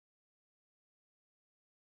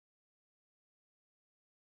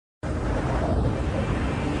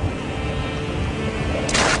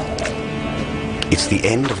It's the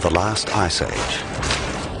end of the last ice age.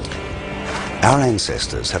 Our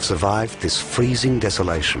ancestors have survived this freezing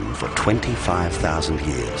desolation for 25,000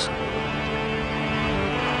 years.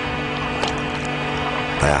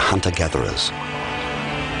 They are hunter-gatherers.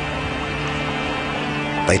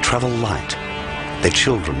 They travel light, their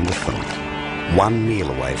children with them, one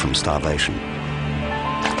meal away from starvation.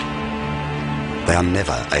 They are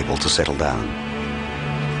never able to settle down.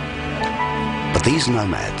 But these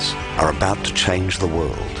nomads are about to change the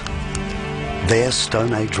world. Their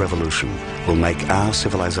Stone Age revolution will make our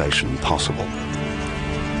civilization possible.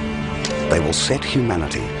 They will set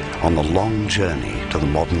humanity on the long journey to the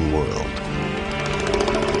modern world.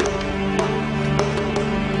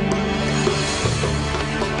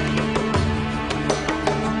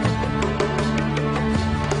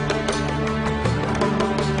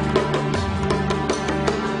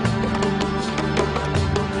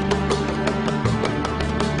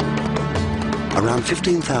 Around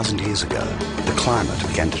 15,000 years ago, the climate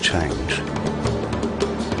began to change.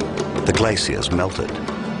 The glaciers melted,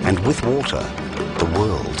 and with water, the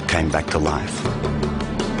world came back to life.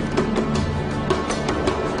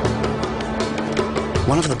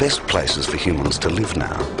 One of the best places for humans to live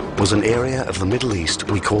now was an area of the Middle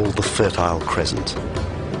East we call the Fertile Crescent,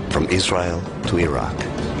 from Israel to Iraq.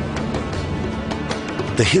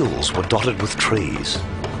 The hills were dotted with trees,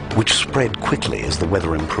 which spread quickly as the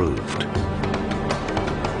weather improved.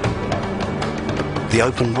 The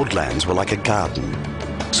open woodlands were like a garden,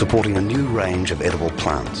 supporting a new range of edible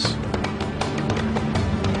plants.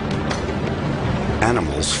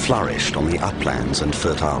 Animals flourished on the uplands and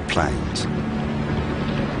fertile plains.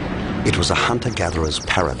 It was a hunter-gatherer's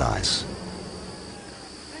paradise.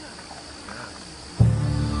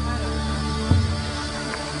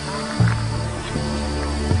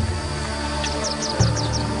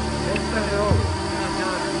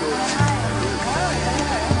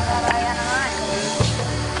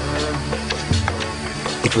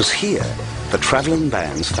 It was here the travelling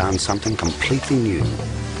bands found something completely new,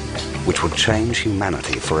 which would change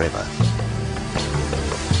humanity forever.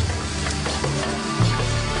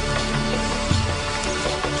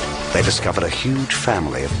 They discovered a huge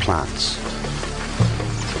family of plants,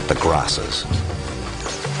 the grasses.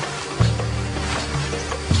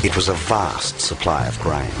 It was a vast supply of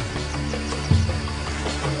grain.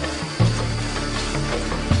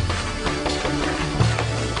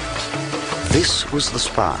 This was the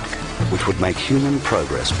spark which would make human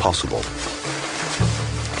progress possible.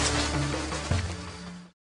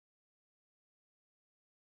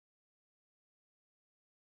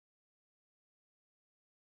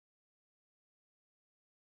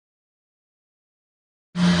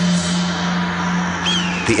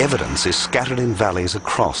 The evidence is scattered in valleys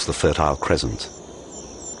across the Fertile Crescent.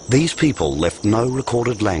 These people left no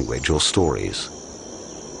recorded language or stories.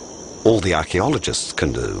 All the archaeologists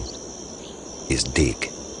can do is dig.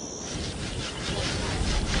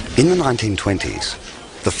 In the 1920s,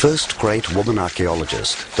 the first great woman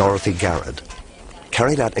archaeologist, Dorothy Garrod,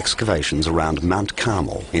 carried out excavations around Mount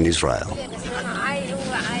Carmel in Israel.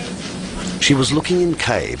 She was looking in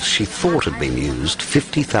caves she thought had been used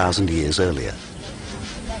 50,000 years earlier.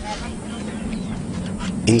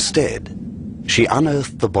 Instead, she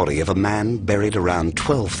unearthed the body of a man buried around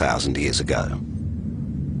 12,000 years ago.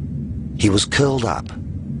 He was curled up,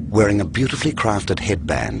 wearing a beautifully crafted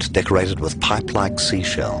headband decorated with pipe-like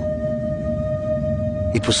seashell.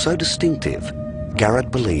 It was so distinctive,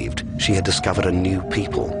 Garrod believed she had discovered a new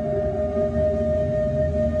people.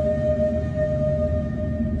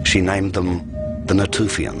 She named them the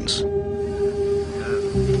Natufians.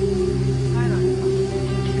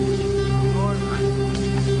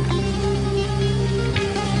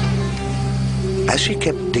 As she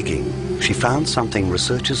kept digging, she found something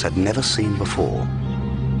researchers had never seen before.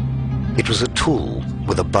 It was a tool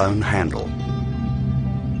with a bone handle.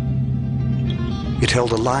 It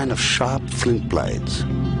held a line of sharp flint blades.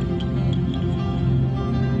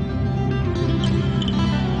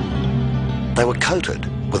 They were coated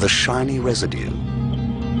with a shiny residue,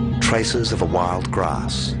 traces of a wild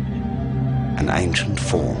grass, an ancient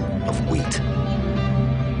form of wheat.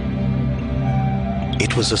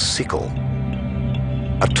 It was a sickle,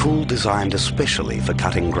 a tool designed especially for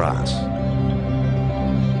cutting grass.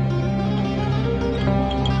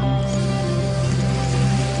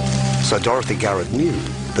 So Dorothy Garrod knew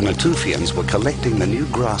the Natufians were collecting the new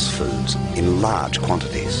grass foods in large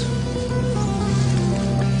quantities.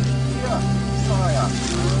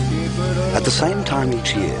 At the same time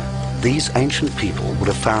each year, these ancient people would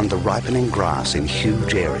have found the ripening grass in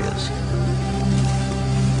huge areas.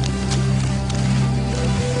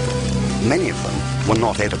 Many of them were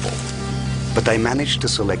not edible. but they managed to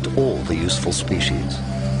select all the useful species.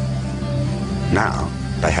 Now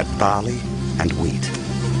they had barley and wheat.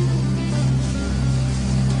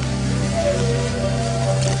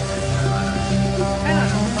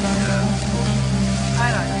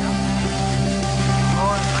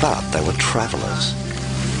 But they were travellers,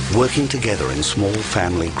 working together in small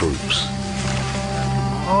family groups.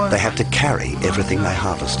 They had to carry everything they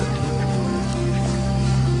harvested.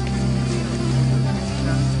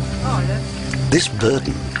 This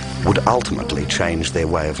burden would ultimately change their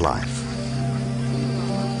way of life.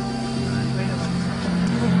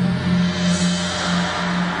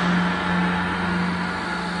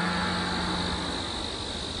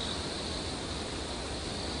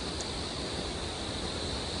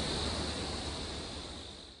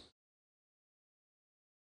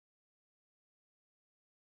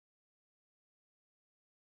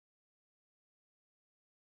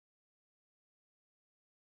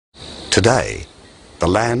 Today, the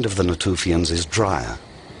land of the Natufians is drier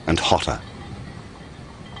and hotter.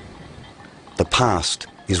 The past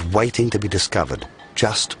is waiting to be discovered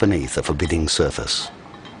just beneath a forbidding surface.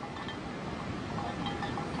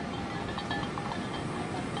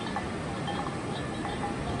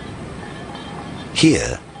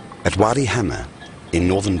 Here, at Wadi Hamma, in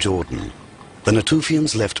northern Jordan, the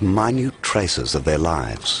Natufians left minute traces of their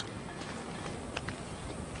lives.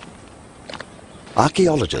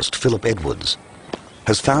 Archaeologist Philip Edwards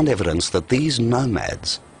has found evidence that these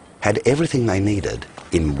nomads had everything they needed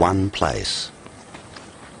in one place.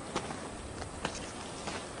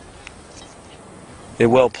 They're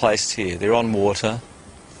well placed here. They're on water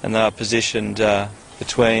and they are positioned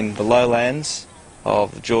between the lowlands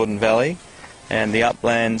of the Jordan Valley and the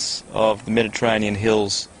uplands of the Mediterranean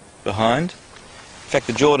hills behind. In fact,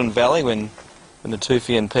 the Jordan Valley, when the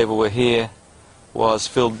Natufian people were here, was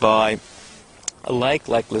filled by a lake,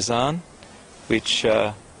 Lake Luzan, which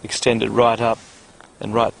extended right up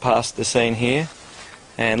and right past the scene here.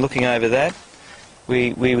 And looking over that,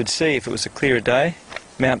 we would see, if it was a clearer day,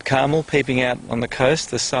 Mount Carmel peeping out on the coast,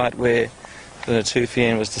 the site where the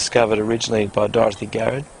Natufian was discovered originally by Dorothy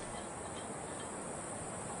Garrod.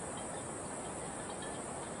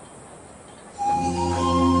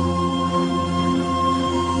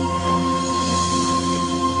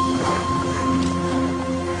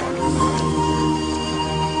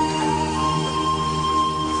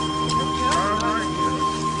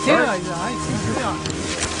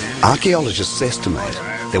 Archaeologists estimate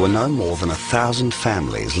there were no more than 1,000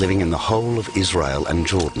 families living in the whole of Israel and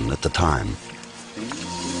Jordan at the time.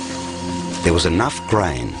 There was enough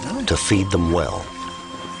grain to feed them well,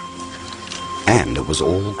 and it was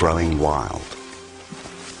all growing wild.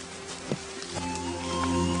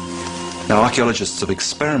 Now, archaeologists have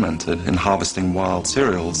experimented in harvesting wild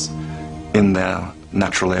cereals in their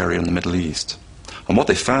natural area in the Middle East. And what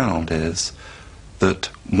they found is that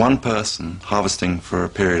one person harvesting for a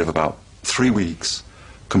period of about 3 weeks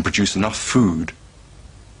can produce enough food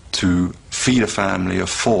to feed a family of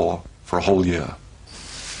 4 for a whole year.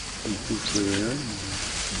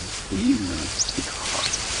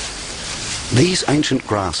 These ancient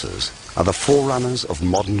grasses are the forerunners of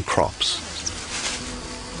modern crops.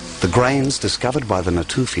 The grains discovered by the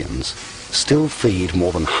Natufians still feed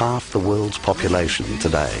more than half the world's population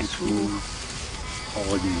today.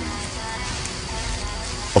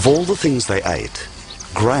 Of all the things they ate,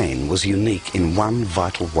 grain was unique in one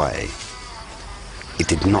vital way. It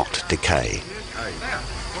did not decay.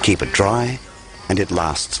 Keep it dry, and it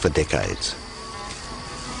lasts for decades.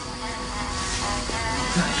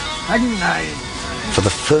 For the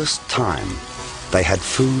first time, they had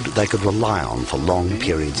food they could rely on for long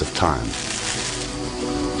periods of time.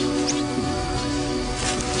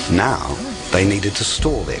 Now, they needed to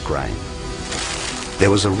store their grain. There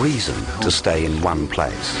was a reason to stay in one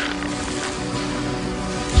place.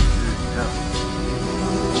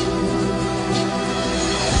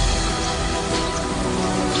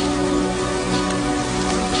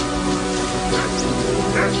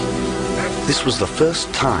 This was the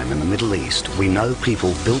first time in the Middle East we know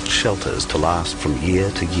people built shelters to last from year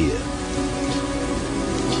to year.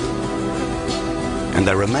 And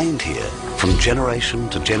they remained here from generation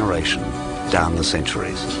to generation down the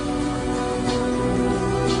centuries.